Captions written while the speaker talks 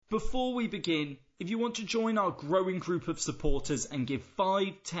Before we begin, if you want to join our growing group of supporters and give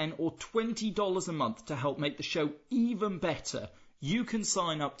 $5, $10 or $20 a month to help make the show even better, you can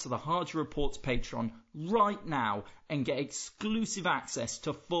sign up to the Hardy Report's Patreon right now and get exclusive access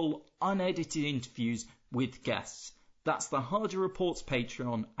to full unedited interviews with guests. That's the Hardy Report's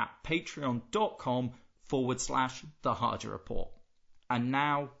Patreon at patreon.com/The Hardy Report. And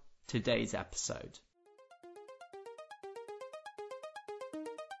now, today's episode.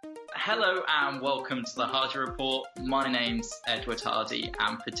 Hello and welcome to the Hardy Report. My name's Edward Hardy,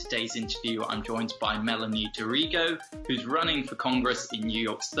 and for today's interview I'm joined by Melanie D'Arrigo, who's running for Congress in New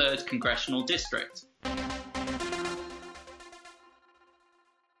York's 3rd Congressional District.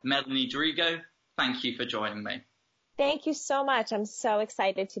 Melanie D'Arrigo, thank you for joining me. Thank you so much. I'm so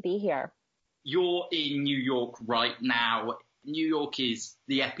excited to be here. You're in New York right now. New York is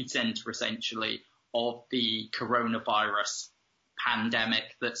the epicenter, essentially, of the coronavirus pandemic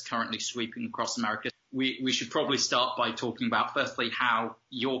that's currently sweeping across America. We should probably start by talking about, firstly, how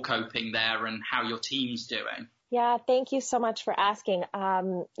you're coping there and how your team's doing. Yeah, thank you so much for asking.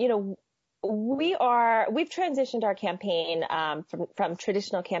 We've transitioned our campaign from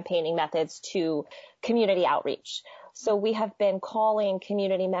traditional campaigning methods to community outreach. So we have been calling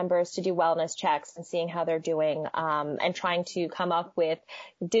community members to do wellness checks and seeing how they're doing, and trying to come up with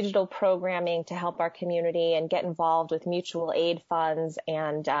digital programming to help our community and get involved with mutual aid funds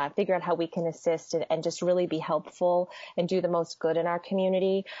and figure out how we can assist and just really be helpful and do the most good in our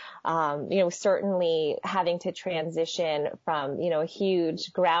community. Certainly having to transition from, a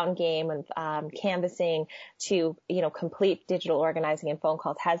huge ground game and canvassing to, complete digital organizing and phone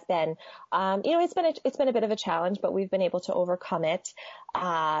calls has been, it's been a bit of a challenge, but we've been able to overcome it.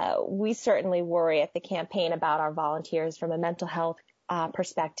 We certainly worry at the campaign about our volunteers from a mental health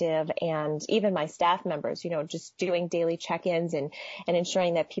perspective, and even my staff members, just doing daily check-ins and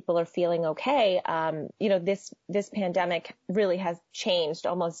ensuring that people are feeling okay. This pandemic really has changed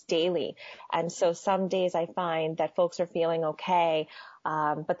almost daily. And so some days I find that folks are feeling okay.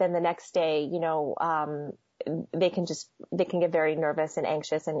 But then the next day, they can get very nervous and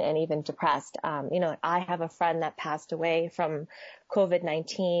anxious and even depressed. I have a friend that passed away from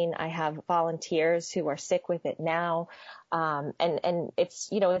COVID-19. I have volunteers who are sick with it now. And it's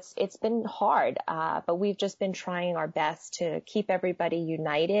been hard, but we've just been trying our best to keep everybody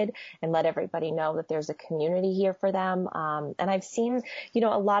united and let everybody know that there's a community here for them. And I've seen,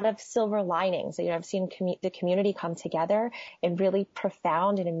 a lot of silver linings. I've seen the community come together in really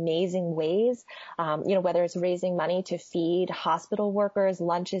profound and amazing ways. Whether it's raising money to feed hospital workers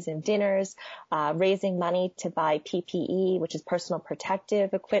lunches and dinners, raising money to buy PPE, which is personal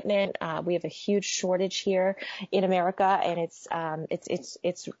protective equipment. We have a huge shortage here in America. And it's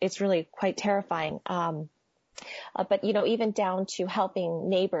really quite terrifying. But, even down to helping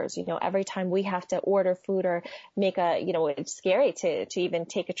neighbors, every time we have to order food or make it's scary to even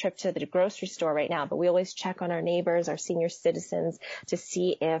take a trip to the grocery store right now, but we always check on our neighbors, our senior citizens, to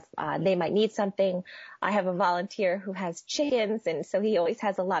see if they might need something. I have a volunteer who has chickens, and so he always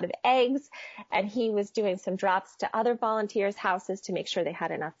has a lot of eggs, and he was doing some drops to other volunteers' houses to make sure they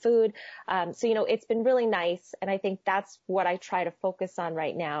had enough food. It's been really nice, and I think that's what I try to focus on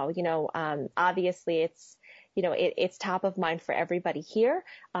right now. Obviously it's top of mind for everybody here.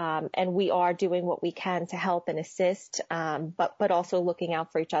 And we are doing what we can to help and assist, but also looking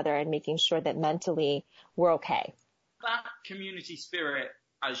out for each other and making sure that mentally we're okay. That community spirit,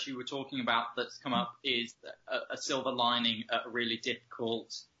 as you were talking about, that's come up is a silver lining at a really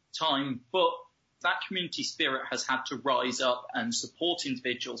difficult time. But that community spirit has had to rise up and support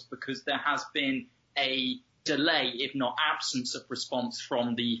individuals because there has been a delay, if not absence of response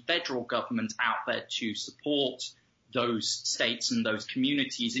from the federal government out there to support those states and those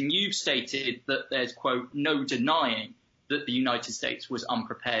communities. And you've stated that there's, quote, no denying that the United States was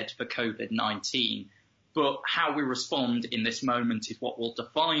unprepared for COVID-19. But how we respond in this moment is what will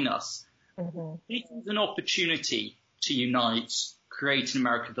define us. Mm-hmm. This is an opportunity to unite, create an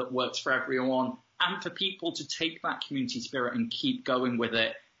America that works for everyone, and for people to take that community spirit and keep going with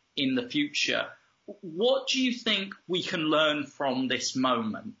it in the future. What do you think we can learn from this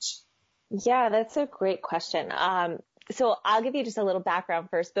moment? Yeah, that's a great question. So I'll give you just a little background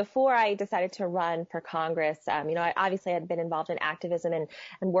first. Before I decided to run for Congress, I obviously had been involved in activism and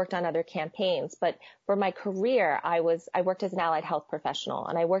worked on other campaigns. But for my career, I worked as an allied health professional,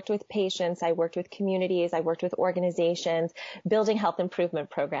 and I worked with patients, I worked with communities, I worked with organizations, building health improvement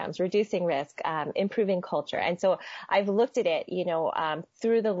programs, reducing risk, improving culture. And so I've looked at it,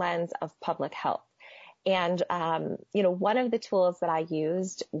 through the lens of public health. And, one of the tools that I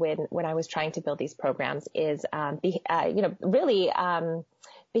used when I was trying to build these programs is,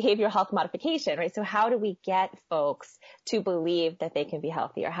 behavioral health modification, right? So how do we get folks to believe that they can be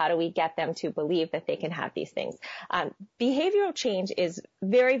healthier? How do we get them to believe that they can have these things? Behavioral change is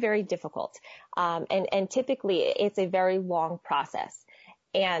very, very difficult. And typically it's a very long process.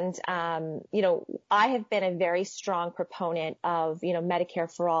 And, I have been a very strong proponent of, Medicare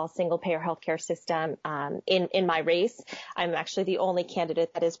for all, single payer healthcare system, in my race. I'm actually the only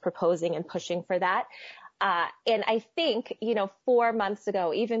candidate that is proposing and pushing for that. And I think, 4 months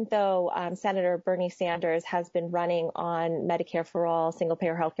ago, even though Senator Bernie Sanders has been running on Medicare for all, single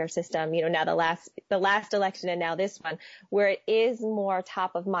payer healthcare system, now the last election and now this one, where it is more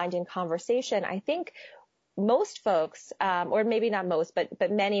top of mind in conversation, I think most folks, or maybe not most, but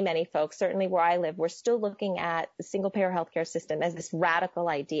many, many folks, certainly where I live, we're still looking at the single payer healthcare system as this radical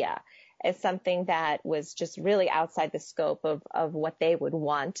idea, as something that was just really outside the scope of what they would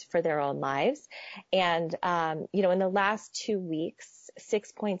want for their own lives. And, in the last 2 weeks,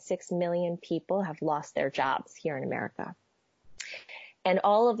 6.6 million people have lost their jobs here in America. And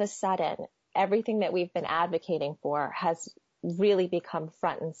all of a sudden, everything that we've been advocating for has really become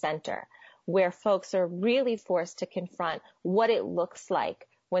front and center, where folks are really forced to confront what it looks like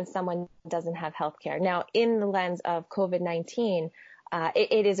when someone doesn't have health care. Now, in the lens of COVID-19,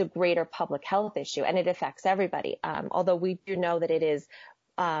 it is a greater public health issue, and it affects everybody. Although we do know that it is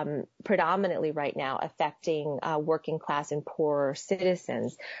predominantly right now affecting working class and poorer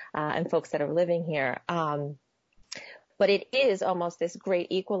citizens and folks that are living here. But it is almost this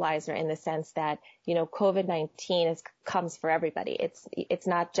great equalizer in the sense that, COVID-19 comes for everybody. It's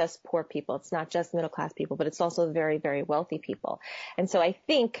not just poor people. It's not just middle class people, but it's also very, very wealthy people. And so I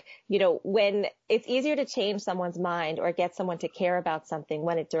think, when it's easier to change someone's mind or get someone to care about something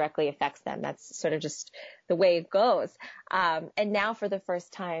when it directly affects them, that's sort of just the way it goes. And now for the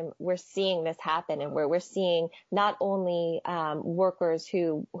first time, we're seeing this happen, and we're seeing not only workers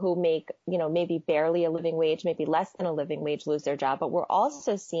who make, maybe barely a living wage, maybe less than a living wage lose their job, but we're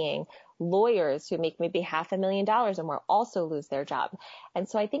also seeing lawyers who make maybe $500,000 or more also lose their job. And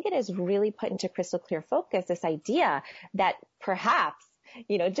so I think it has really put into crystal clear focus this idea that perhaps,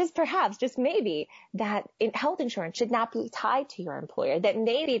 just maybe, that health insurance should not be tied to your employer, that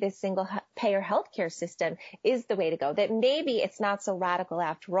maybe this single payer healthcare system is the way to go, that maybe it's not so radical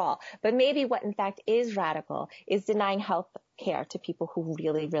after all, but maybe what in fact is radical is denying health care to people who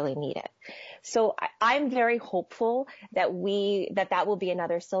really, really need it. So I'm very hopeful that that will be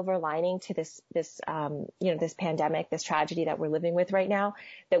another silver lining to this pandemic, this tragedy that we're living with right now,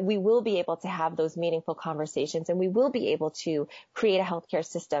 that we will be able to have those meaningful conversations, and we will be able to create a healthcare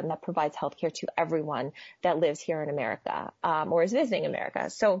system that provides healthcare to everyone that lives here in America, or is visiting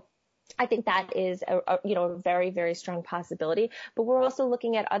America. So I think that is a very, very strong possibility. But we're also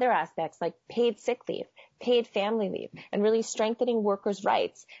looking at other aspects like paid sick leave, paid family leave, and really strengthening workers'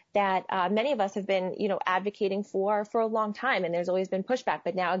 rights that many of us have been, advocating for a long time. And there's always been pushback.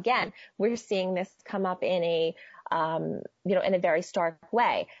 But now, again, we're seeing this come up in a very stark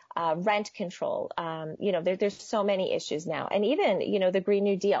way. Rent control, there's so many issues now. And even, the Green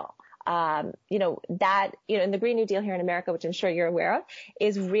New Deal. And the Green New Deal here in America, which I'm sure you're aware of,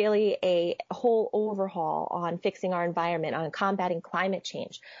 is really a whole overhaul on fixing our environment, on combating climate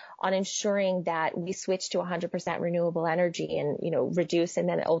change, on ensuring that we switch to 100% renewable energy and, reduce and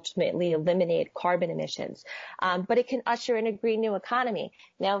then ultimately eliminate carbon emissions. But it can usher in a green new economy.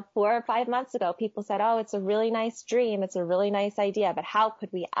 Now, 4 or 5 months ago, people said, oh, it's a really nice dream. It's a really nice idea. But how could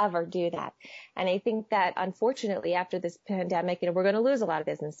we ever do that? And I think that, unfortunately, after this pandemic, we're going to lose a lot of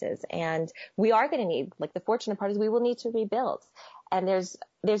businesses, and we are going to need, like the fortunate part is we will need to rebuild. And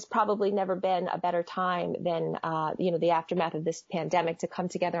there's probably never been a better time than, the aftermath of this pandemic to come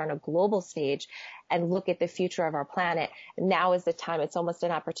together on a global stage and look at the future of our planet. Now is the time. It's almost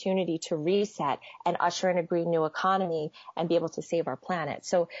an opportunity to reset and usher in a green new economy and be able to save our planet.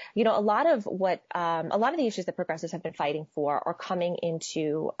 So, a lot of the issues that progressives have been fighting for are coming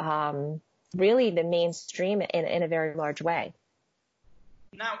into, really the mainstream in a very large way.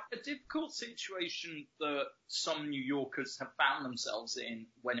 Now, a difficult situation that some New Yorkers have found themselves in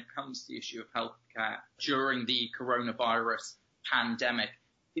when it comes to the issue of healthcare during the coronavirus pandemic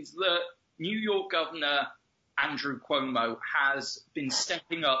is that New York Governor Andrew Cuomo has been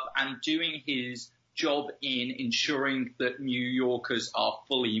stepping up and doing his job in ensuring that New Yorkers are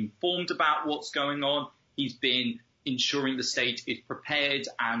fully informed about what's going on. He's been ensuring the state is prepared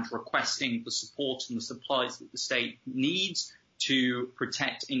and requesting the support and the supplies that the state needs to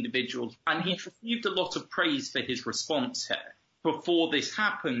protect individuals. And he's received a lot of praise for his response here. Before this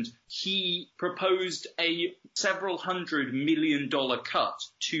happened, he proposed a several $100 million cut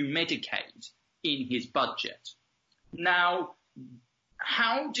to Medicaid in his budget. Now,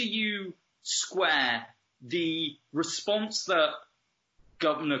 how do you square the response that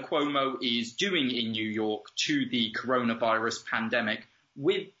Governor Cuomo is doing in New York to the coronavirus pandemic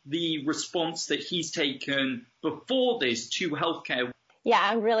with the response that he's taken before this to healthcare? Yeah,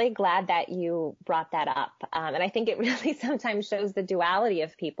 I'm really glad that you brought that up. And I think it really sometimes shows the duality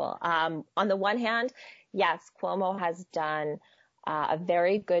of people. On the one hand, yes, Cuomo has done a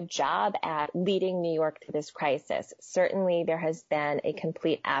very good job at leading New York through this crisis. Certainly, there has been a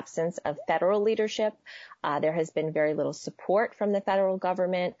complete absence of federal leadership. There has been very little support from the federal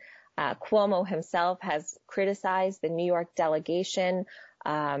government. Cuomo himself has criticized the New York delegation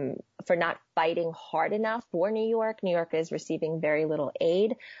for not fighting hard enough for New York. New York is receiving very little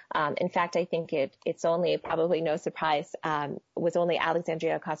aid. In fact, I think it's only, probably no surprise, was only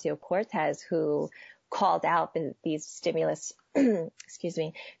Alexandria Ocasio-Cortez who called out these stimulus,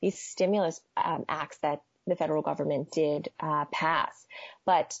 these stimulus acts that the federal government did pass.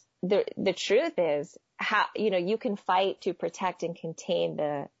 But the truth is, how, you can fight to protect and contain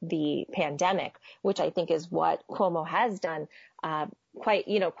the pandemic, which I think is what Cuomo has done quite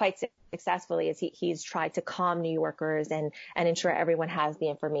successfully, as he's tried to calm New Yorkers and ensure everyone has the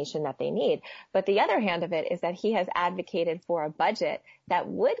information that they need. But the other hand of it is that he has advocated for a budget that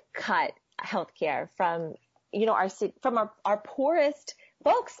would cut healthcare from our poorest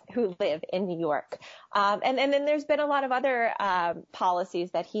folks who live in New York. And then there's been a lot of other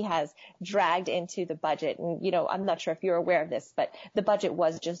policies that he has dragged into the budget. And, I'm not sure if you're aware of this, but the budget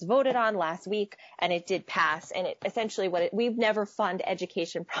was just voted on last week and it did pass. And it essentially we've never funded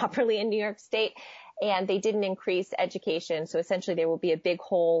education properly in New York State. And they didn't increase education. So essentially there will be a big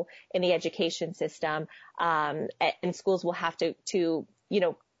hole in the education system. And schools will have to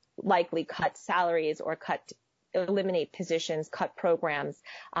likely cut salaries or eliminate positions, cut programs.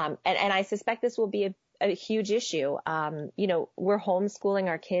 And I suspect this will be a huge issue. We're homeschooling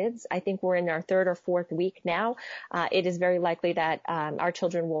our kids. I think we're in our third or fourth week now. It is very likely that our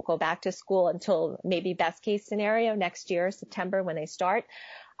children won't go back to school until maybe best case scenario next year, September, when they start.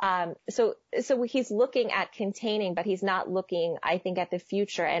 So he's looking at containing, but he's not looking, I think, at the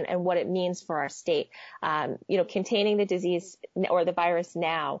future and what it means for our state. Containing the disease or the virus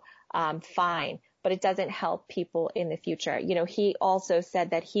now, fine, but it doesn't help people in the future. He also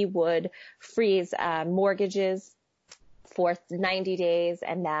said that he would freeze mortgages for 90 days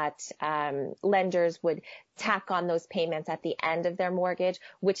and that lenders would tack on those payments at the end of their mortgage,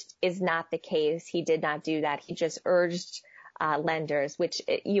 which is not the case. He did not do that. He just urged lenders, which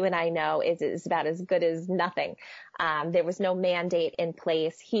you and I know is about as good as nothing. There was no mandate in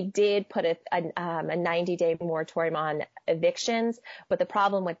place. He did put a 90-day moratorium on evictions, but the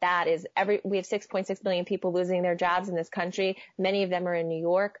problem with that is we have 6.6 million people losing their jobs in this country. Many of them are in New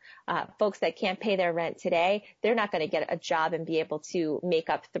York. Folks that can't pay their rent today, they're not going to get a job and be able to make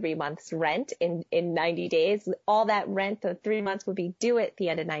up 3 months rent in 90 days. All that rent, the 3 months, would be due at the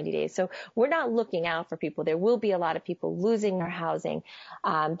end of 90 days. So we're not looking out for people. There will be a lot of people losing their housing.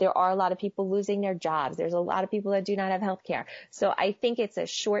 There are a lot of people losing their jobs. There's a lot of people that do not have health care. So I think it's a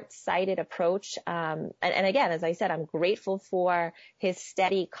short-sighted approach. And again, as I said, I'm grateful for his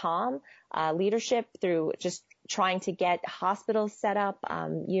steady, calm leadership through just trying to get hospitals set up.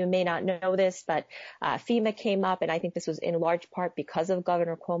 You may not know this, but FEMA came up, and I think this was in large part because of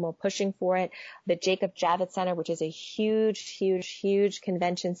Governor Cuomo pushing for it. The Jacob Javits Center, which is a huge, huge, huge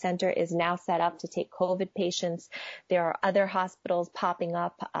convention center, is now set up to take COVID patients. There are other hospitals popping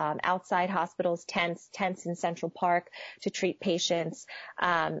up, outside hospitals, tents in Central Park to treat patients.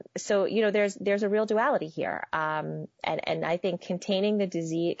 So, there's a real duality here. And I think containing the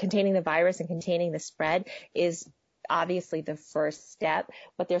disease, containing the virus and containing the spread is obviously the first step,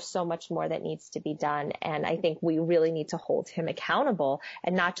 but there's so much more that needs to be done. And I think we really need to hold him accountable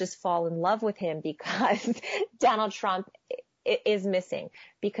and not just fall in love with him because Donald Trump is missing,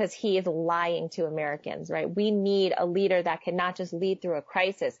 because he is lying to Americans, right? We need a leader that can not just lead through a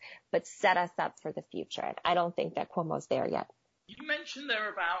crisis, but set us up for the future. And I don't think that Cuomo's there yet. You mentioned there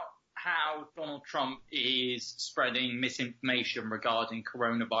about how Donald Trump is spreading misinformation regarding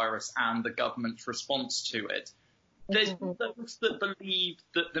coronavirus and the government's response to it. There's those that believe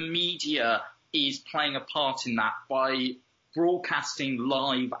that the media is playing a part in that by broadcasting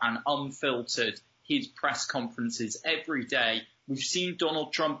live and unfiltered his press conferences every day. We've seen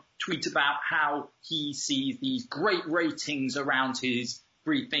Donald Trump tweet about how he sees these great ratings around his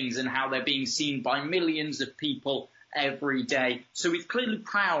briefings and how they're being seen by millions of people every day. So he's clearly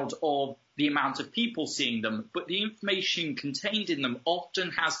proud of the amount of people seeing them, but the information contained in them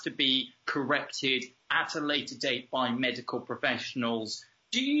often has to be corrected at a later date by medical professionals.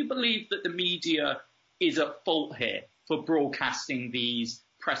 Do you believe that the media is at fault here for broadcasting these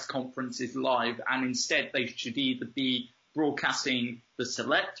press conferences live, and instead they should either be broadcasting the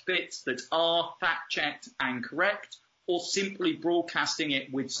select bits that are fact-checked and correct, or simply broadcasting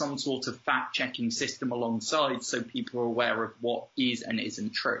it with some sort of fact-checking system alongside so people are aware of what is and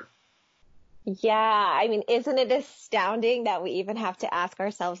isn't true. Yeah, I mean, isn't it astounding that we even have to ask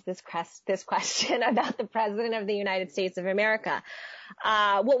ourselves this question about the President of the United States of America?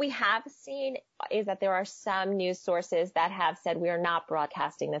 What we have seen is that there are some news sources that have said we are not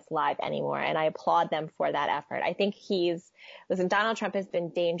broadcasting this live anymore, and I applaud them for that effort. I think Donald Trump has been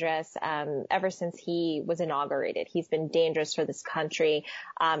dangerous ever since he was inaugurated. He's been dangerous for this country,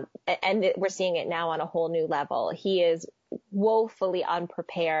 and we're seeing it now on a whole new level. He is woefully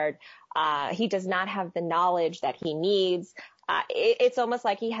unprepared. He does not have the knowledge that he needs. It's almost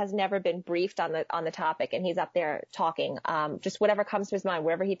like he has never been briefed on the topic, and he's up there talking, just whatever comes to his mind,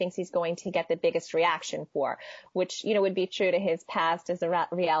 wherever he thinks he's going to get the biggest reaction for, which, would be true to his past as a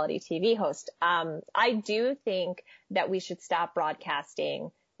reality TV host. I do think that we should stop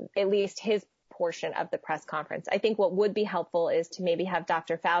broadcasting at least his portion of the press conference. I think what would be helpful is to maybe have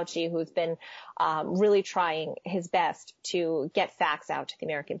Dr. Fauci, who's been really trying his best to get facts out to the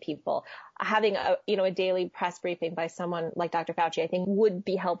American people. Having a daily press briefing by someone like Dr. Fauci, I think would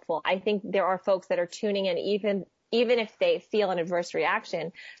be helpful. I think there are folks that are tuning in even if they feel an adverse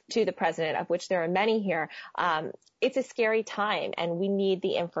reaction to the president, of which there are many here. It's a scary time and we need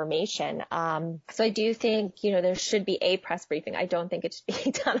the information. So I do think, there should be a press briefing. I don't think it should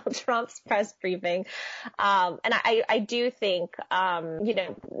be Donald Trump's press briefing. And I do think,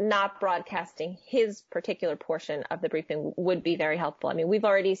 not broadcasting his particular portion of the briefing would be very helpful. I mean, we've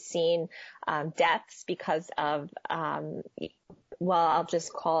already seen, deaths because of, I'll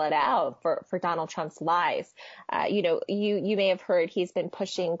just call it out for Donald Trump's lies. You may have heard he's been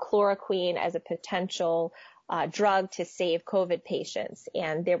pushing chloroquine as a potential drug to save COVID patients.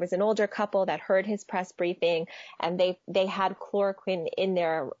 And there was an older couple that heard his press briefing, and they had chloroquine in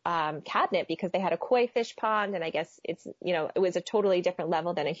their cabinet because they had a koi fish pond. And I guess it was a totally different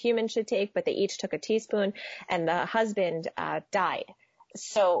level than a human should take, but they each took a teaspoon, and the husband died.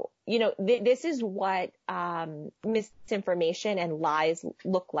 So, this is what misinformation and lies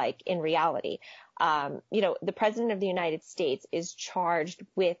look like in reality. The President of the United States is charged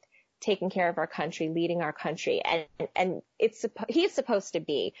with taking care of our country, leading our country, and he's supposed to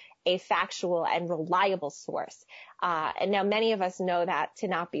be a factual and reliable source. And now many of us know that to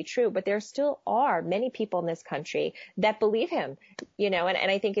not be true, but there still are many people in this country that believe him, and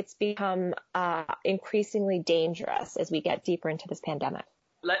I think it's become increasingly dangerous as we get deeper into this pandemic.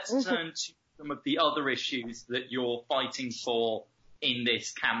 Let's turn to some of the other issues that you're fighting for in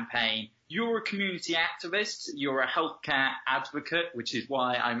this campaign. You're a community activist, you're a healthcare advocate, which is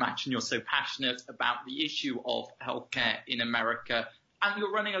why I imagine you're so passionate about the issue of healthcare in America, and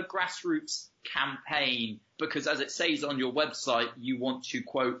you're running a grassroots campaign because, as it says on your website, you want to,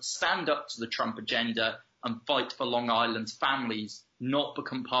 quote, stand up to the Trump agenda and fight for Long Island's families, not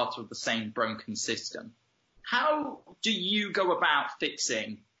become part of the same broken system. How do you go about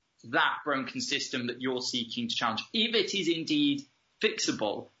fixing that broken system that you're seeking to challenge, if it is indeed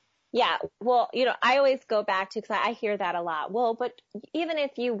fixable? Yeah, well, I always go back to, because I hear that a lot. Well, but even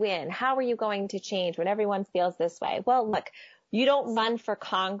if you win, how are you going to change when everyone feels this way? Well, look, you don't run for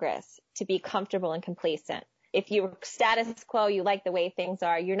Congress to be comfortable and complacent. If you're status quo, you like the way things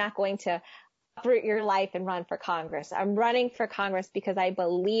are, you're not going to uproot your life and run for Congress. I'm running for Congress because I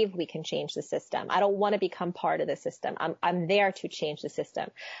believe we can change the system. I don't want to become part of the system. I'm there to change the system.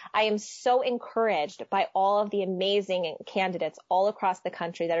 I am so encouraged by all of the amazing candidates all across the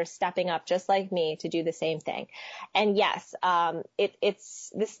country that are stepping up just like me to do the same thing. And yes, the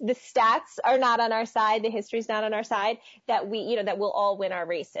stats are not on our side. The history's not on our side that we'll all win our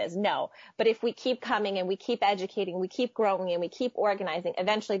races. No. But if we keep coming and we keep educating, we keep growing and we keep organizing,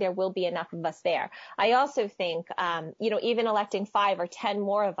 eventually there will be enough of us there. I also think, even electing 5 or 10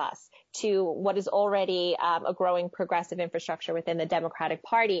 more of us to what is already a growing progressive infrastructure within the Democratic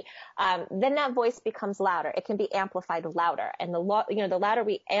Party, then that voice becomes louder. It can be amplified louder. And the louder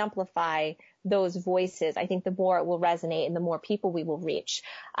we amplify those voices, I think the more it will resonate and the more people we will reach.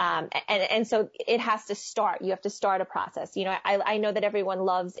 And so it has to start. You have to start a process. I know that everyone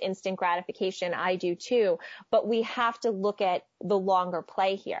loves instant gratification. I do too, but we have to look at the longer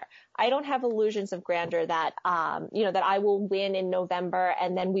play here. I don't have illusions of grandeur that I will win in November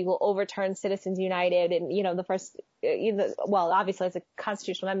and then we will overturn Citizens United and, the first, obviously it's a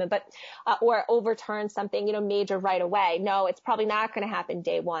constitutional amendment, but, or overturn something, major right away. No, it's probably not going to happen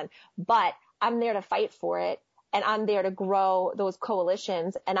day one, but I'm there to fight for it. and I'm there to grow those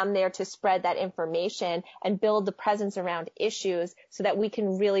coalitions, and I'm there to spread that information and build the presence around issues so that we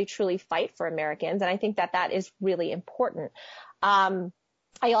can really, truly fight for Americans. And I think that that is really important.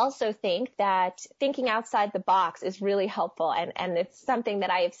 I also think that thinking outside the box is really helpful, and it's something that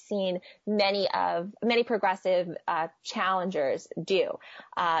I have seen many progressive challengers do.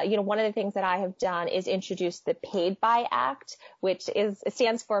 One of the things that I have done is introduce the Paid By Act, which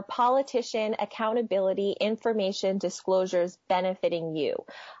stands for Politician Accountability Information Disclosures Benefiting You.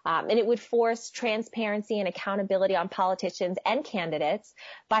 And it would force transparency and accountability on politicians and candidates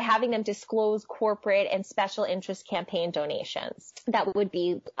by having them disclose corporate and special interest campaign donations. That would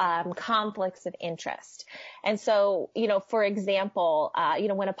be conflicts of interest. And so, for example,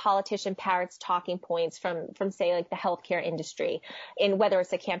 when a politician parrots talking points from say like the healthcare industry, in whether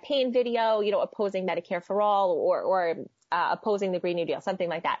it's a campaign video, opposing Medicare for all or opposing the Green New Deal, something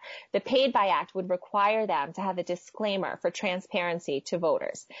like that. The Paid By Act would require them to have a disclaimer for transparency to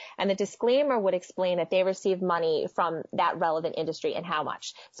voters. And the disclaimer would explain that they receive money from that relevant industry and how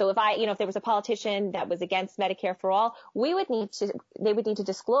much. So if there was a politician that was against Medicare for all, they would need to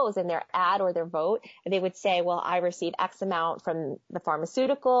disclose in their ad or their vote. And they would say, well, I receive X amount from the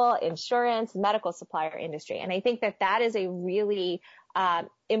pharmaceutical, insurance, medical supplier industry. And I think that that is a really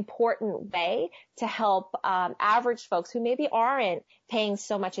important way to help average folks who maybe aren't paying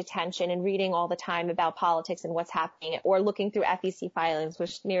so much attention and reading all the time about politics and what's happening, or looking through FEC filings,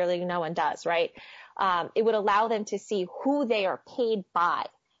 which nearly no one does, right? It would allow them to see who they are paid by.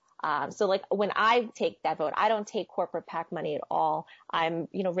 So like when I take that vote, I don't take corporate PAC money at all. I'm,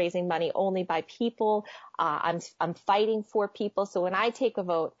 raising money only by people. I'm fighting for people. So when I take a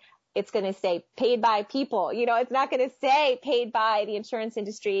vote, it's going to say paid by people. It's not going to say paid by the insurance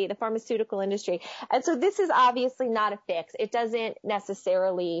industry, the pharmaceutical industry. And so this is obviously not a fix. It doesn't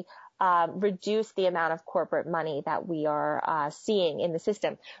necessarily reduce the amount of corporate money that we are seeing in the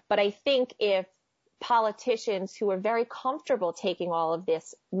system. But I think if politicians who are very comfortable taking all of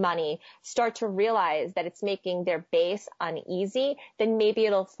this money start to realize that it's making their base uneasy, then maybe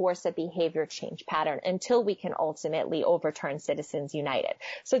it'll force a behavior change pattern until we can ultimately overturn Citizens United.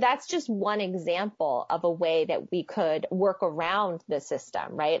 So that's just one example of a way that we could work around the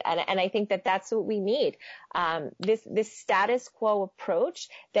system, right? And I think that that's what we need. This status quo approach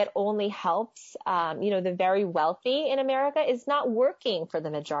that only helps, the very wealthy in America is not working for the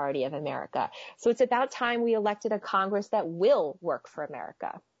majority of America. So it's about time we elected a Congress that will work for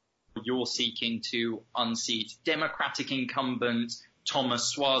America. You're seeking to unseat Democratic incumbent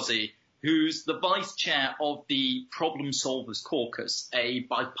Thomas Suozzi, who's the vice chair of the Problem Solvers Caucus, a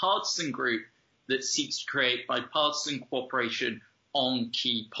bipartisan group that seeks to create bipartisan cooperation on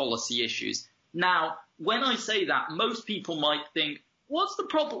key policy issues. Now, when I say that, most people might think, what's the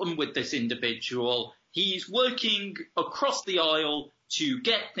problem with this individual? He's working across the aisle to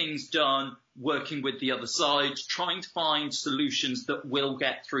get things done, working with the other side, trying to find solutions that will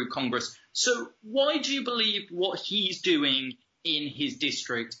get through Congress. So why do you believe what he's doing in his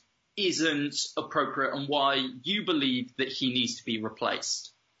district isn't appropriate, and why you believe that he needs to be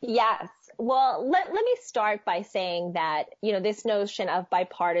replaced? Yes. Well, let me start by saying that, this notion of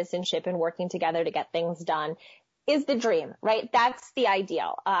bipartisanship and working together to get things done is the dream, right? That's the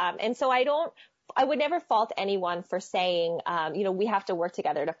ideal. And so I would never fault anyone for saying, we have to work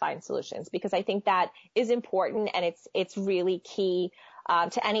together to find solutions, because I think that is important, and it's really key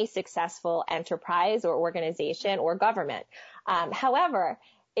to any successful enterprise or organization or government. However,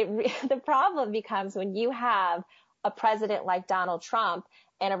 the problem becomes when you have a president like Donald Trump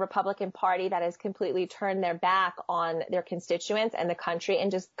and a Republican Party that has completely turned their back on their constituents and the country and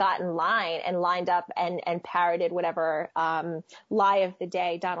just got in line and lined up and parroted whatever lie of the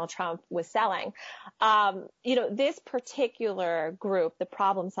day Donald Trump was selling. This particular group, the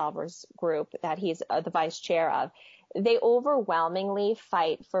Problem Solvers group that he's the vice chair of, they overwhelmingly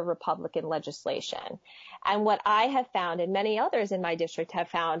fight for Republican legislation. And what I have found, and many others in my district have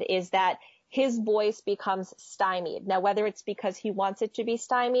found, is that his voice becomes stymied. Now, whether it's because he wants it to be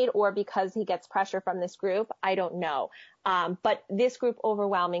stymied or because he gets pressure from this group, I don't know. But this group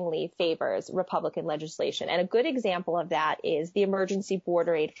overwhelmingly favors Republican legislation. And a good example of that is the emergency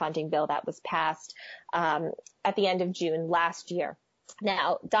border aid funding bill that was passed at the end of June last year.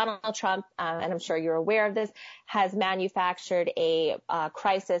 Now, Donald Trump, and I'm sure you're aware of this, has manufactured a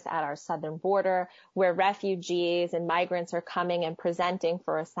crisis at our southern border where refugees and migrants are coming and presenting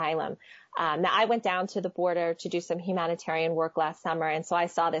for asylum. Now, I went down to the border to do some humanitarian work last summer, and so I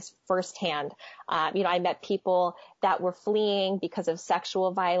saw this firsthand. I met people that were fleeing because of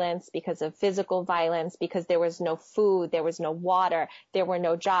sexual violence, because of physical violence, because there was no food, there was no water, there were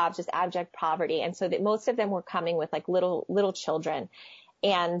no jobs, just abject poverty. And so that most of them were coming with like little children,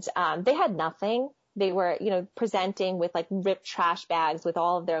 and they had nothing. They were, presenting with like ripped trash bags with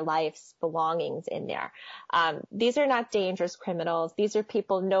all of their life's belongings in there. These are not dangerous criminals. These are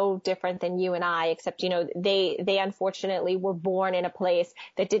people no different than you and I, except, they unfortunately were born in a place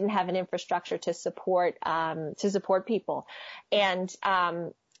that didn't have an infrastructure to support people. And,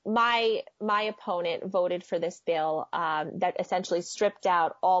 my opponent voted for this bill, that essentially stripped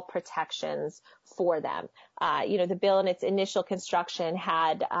out all protections for them. The bill in its initial construction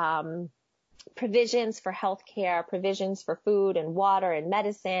had, provisions for health care, provisions for food and water and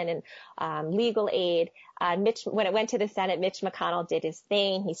medicine and legal aid. When it went to the Senate, Mitch McConnell did his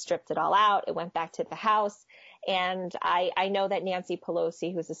thing. He stripped it all out. It went back to the House. And I know that Nancy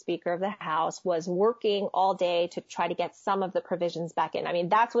Pelosi, who's the Speaker of the House, was working all day to try to get some of the provisions back in. I mean,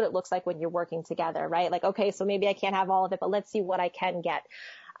 that's what it looks like when you're working together, right? Like, okay, so maybe I can't have all of it, but let's see what I can get.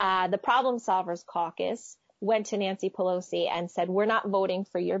 The Problem Solvers Caucus went to Nancy Pelosi and said, we're not voting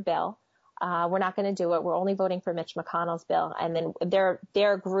for your bill. We're not going to do it. We're only voting for Mitch McConnell's bill. And then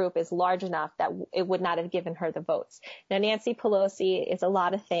their group is large enough that it would not have given her the votes. Now, Nancy Pelosi is a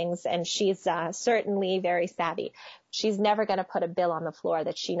lot of things, and she's certainly very savvy. She's never going to put a bill on the floor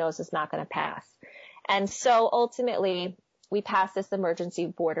that she knows is not going to pass. And so ultimately, we passed this emergency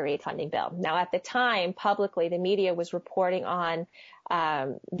border aid funding bill. Now, at the time, publicly, the media was reporting on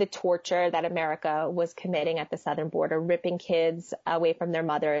the torture that America was committing at the southern border, ripping kids away from their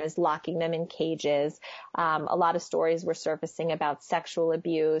mothers, locking them in cages. A lot of stories were surfacing about sexual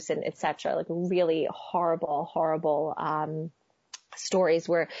abuse and et cetera, like really horrible stories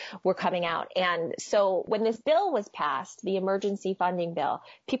were coming out. And so when this bill was passed, the emergency funding bill,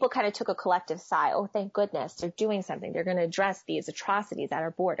 people kind of took a collective sigh. Oh, thank goodness they're doing something. They're going to address these atrocities at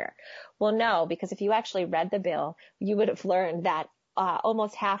our border. Well, no, because if you actually read the bill, you would have learned that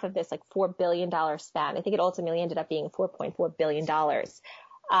almost half of this, like $4 billion spend, I think it ultimately ended up being $4.4 billion.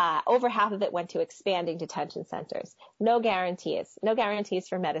 Over half of it went to expanding detention centers. No guarantees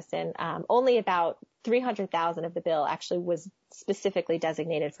for medicine. Only about 300,000 of the bill actually was specifically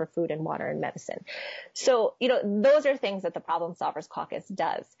designated for food and water and medicine. So, those are things that the Problem Solvers Caucus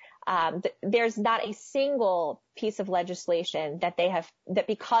does. There's not a single piece of legislation that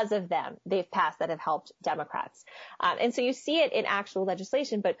because of them, they've passed that have helped Democrats. And so you see it in actual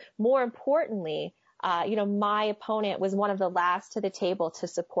legislation, but more importantly, my opponent was one of the last to the table to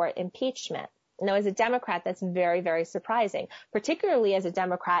support impeachment. Now, as a Democrat, that's very, very surprising, particularly as a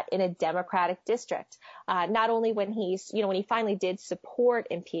Democrat in a Democratic district. Not only when he finally did support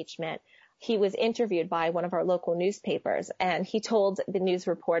impeachment, he was interviewed by one of our local newspapers, and he told the news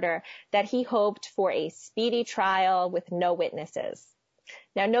reporter that he hoped for a speedy trial with no witnesses.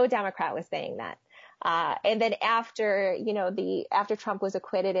 Now, no Democrat was saying that. And then after Trump was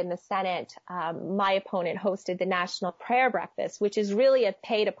acquitted in the Senate, my opponent hosted the National Prayer Breakfast, which is really a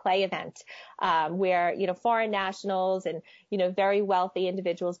pay-to-play event, where, foreign nationals and, very wealthy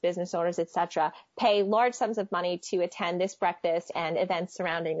individuals, business owners, et cetera, pay large sums of money to attend this breakfast and events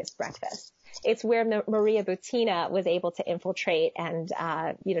surrounding this breakfast. It's where Maria Butina was able to infiltrate, and,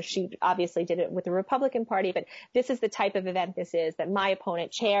 she obviously did it with the Republican Party, but this is the type of event this is that my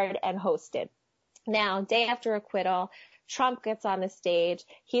opponent chaired and hosted. Now, day after acquittal, Trump gets on the stage.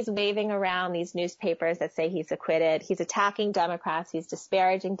 He's waving around these newspapers that say he's acquitted. He's attacking Democrats. He's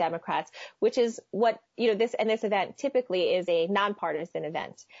disparaging Democrats, which is what, this event typically is a nonpartisan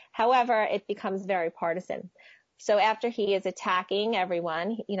event. However, it becomes very partisan. So after he is attacking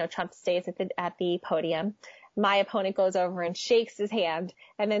everyone, Trump stays at the podium. My opponent goes over and shakes his hand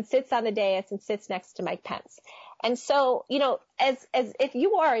and then sits on the dais and sits next to Mike Pence. And so, as if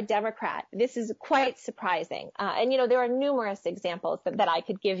you are a Democrat, this is quite surprising. And there are numerous examples that I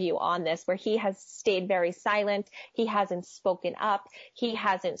could give you on this where he has stayed very silent. He hasn't spoken up. He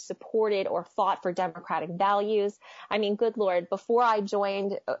hasn't supported or fought for democratic values. I mean, good Lord, before I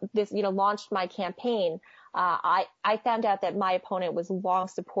joined this, launched my campaign, I found out that my opponent was long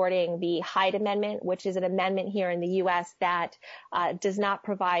supporting the Hyde Amendment, which is an amendment here in the U.S. that does not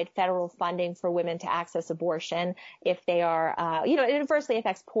provide federal funding for women to access abortion if they are, it adversely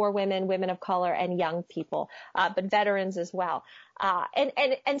affects poor women, women of color, and young people, but veterans as well.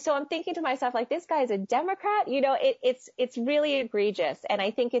 And so I'm thinking to myself, like, this guy is a Democrat, it's really egregious. And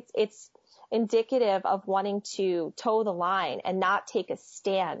I think it's indicative of wanting to toe the line and not take a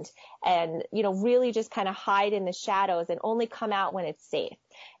stand and, really just kind of hide in the shadows and only come out when it's safe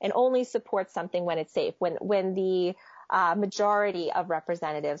and only support something when it's safe, when the majority of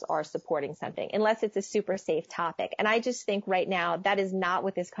representatives are supporting something, unless it's a super safe topic. And I just think right now that is not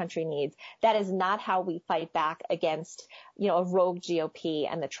what this country needs. That is not how we fight back against, a rogue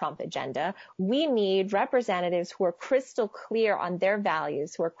GOP and the Trump agenda. We need representatives who are crystal clear on their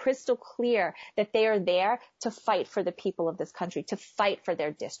values, who are crystal clear that they are there to fight for the people of this country, to fight for their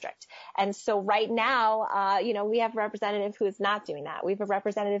district. And so right now, we have a representative who is not doing that. We have a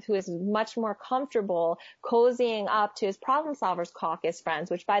representative who is much more comfortable cozying up to his Problem Solvers Caucus friends,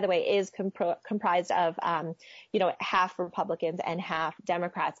 which, by the way, is comprised of, half Republicans and half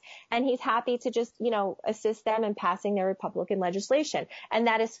Democrats. And he's happy to just, assist them in passing their Republican legislation. And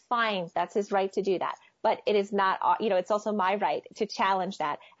that is fine. That's his right to do that. But it is not, it's also my right to challenge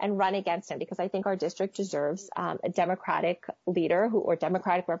that and run against him, because I think our district deserves a Democratic leader or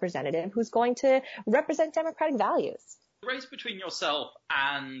Democratic representative who's going to represent Democratic values. The race between yourself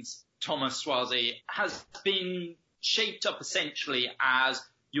and Thomas Suozzi has been shaped up essentially as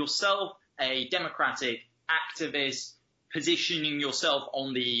yourself, a Democratic activist, positioning yourself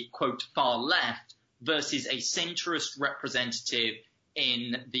on the, quote, far left versus a centrist representative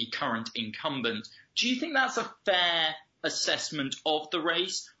in the current incumbent. Do you think that's a fair assessment of the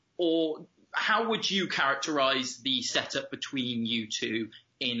race, or how would you characterize the setup between you two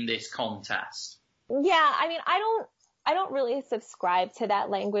in this contest? Yeah, I don't really subscribe to that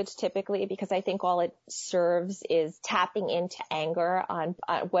language typically, because I think all it serves is tapping into anger on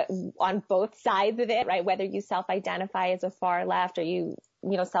both sides of it, right? Whether you self-identify as a far left or you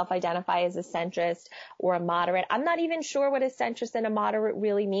self-identify as a centrist or a moderate. I'm not even sure what a centrist and a moderate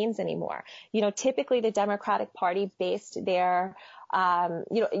really means anymore. Typically the Democratic Party based their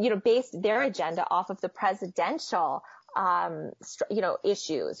agenda off of the presidential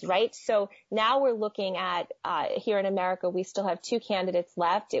issues, right? So now we're looking at, here in America, we still have two candidates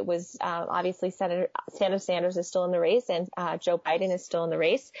left. It was, obviously Senator Sanders is still in the race and, Joe Biden is still in the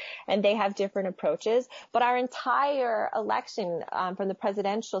race, and they have different approaches. But our entire election, from the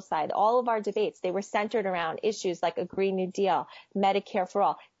presidential side, all of our debates, they were centered around issues like a Green New Deal, Medicare for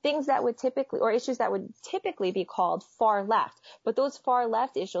all, things that would typically, or issues that would typically be called far left. But those far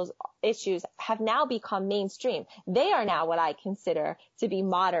left issues have now become mainstream. They are now what I consider to be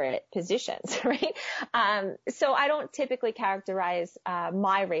moderate positions, right? So I don't typically characterize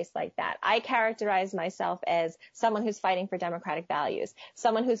my race like that. I characterize myself as someone who's fighting for democratic values,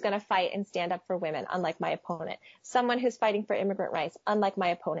 someone who's going to fight and stand up for women, unlike my opponent, someone who's fighting for immigrant rights, unlike my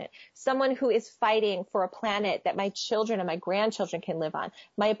opponent, someone who is fighting for a planet that my children and my grandchildren can live on.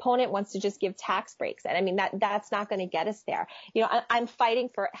 My opponent wants to just give tax breaks. And that's not going to get us there. I'm fighting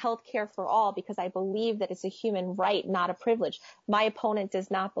for health care for all because I believe that it's a human right, not a privilege. My opponent does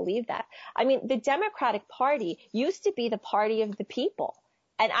not believe that. The Democratic Party used to be the party of the people.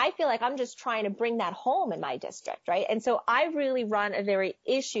 And I feel like I'm just trying to bring that home in my district, right? And so I really run a very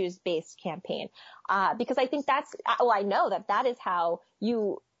issues-based campaign, because I think I know that is how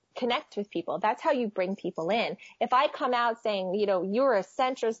you connect with people. That's how you bring people in. If I come out saying, you're a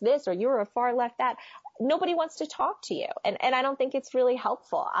centrist this or you're a far left that, nobody wants to talk to you. And I don't think it's really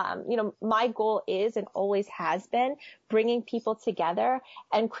helpful. My goal is and always has been bringing people together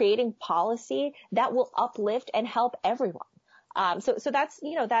and creating policy that will uplift and help everyone. So that's,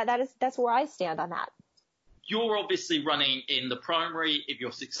 that's where I stand on that. You're obviously running in the primary. If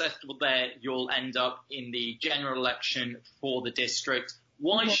you're successful there, you'll end up in the general election for the district.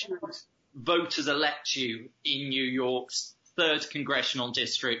 Why should voters elect you in New York's 3rd Congressional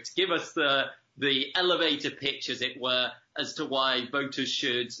District? Give us the elevator pitch, as it were, as to why voters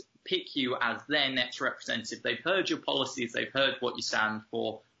should pick you as their next representative. They've heard your policies. They've heard what you stand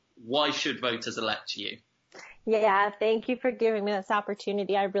for. Why should voters elect you? Yeah, thank you for giving me this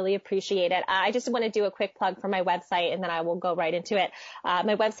opportunity. I really appreciate it. I just want to do a quick plug for my website, and then I will go right into it.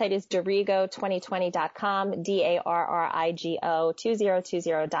 My website is D'Arrigo2020.com,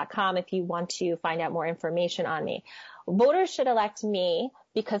 Darrigo2020.com, if you want to find out more information on me. Voters should elect me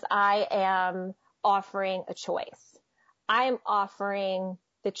because I am offering a choice. I am offering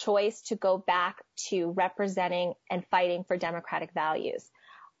the choice to go back to representing and fighting for democratic values.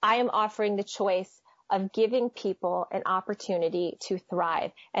 I am offering the choice of giving people an opportunity to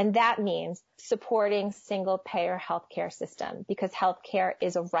thrive. And that means supporting single-payer healthcare system, because healthcare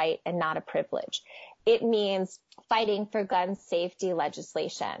is a right and not a privilege. It means fighting for gun safety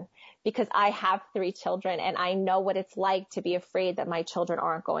legislation, because I have 3 children and I know what it's like to be afraid that my children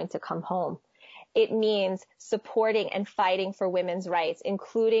aren't going to come home. It means supporting and fighting for women's rights,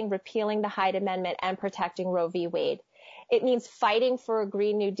 including repealing the Hyde Amendment and protecting Roe v. Wade. It means fighting for a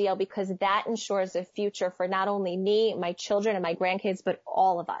Green New Deal because that ensures a future for not only me, my children, and my grandkids, but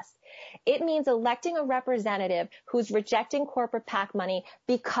all of us. It means electing a representative who's rejecting corporate PAC money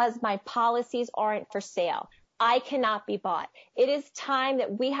because my policies aren't for sale. I cannot be bought. It is time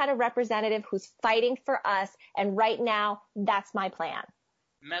that we had a representative who's fighting for us, and right now, that's my plan.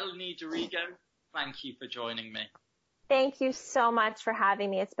 Melanie D'Arrigo, thank you for joining me. Thank you so much for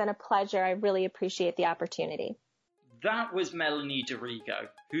having me. It's been a pleasure. I really appreciate the opportunity. That was Melanie D'Arrigo,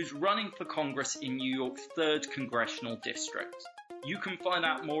 who's running for Congress in New York's 3rd Congressional District. You can find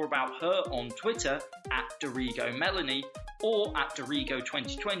out more about her on Twitter @DarrigoMelanie or at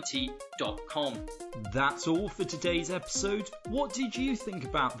D'Arrigo2020.com. That's all for today's episode. What did you think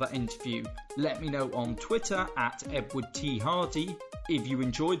about that interview? Let me know on Twitter @EdwardTHardy. If you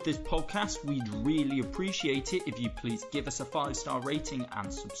enjoyed this podcast, we'd really appreciate it if you please give us a 5-star rating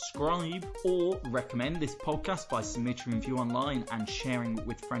and subscribe, or recommend this podcast by submitting a review online and sharing it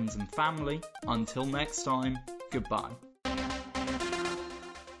with friends and family. Until next time, goodbye.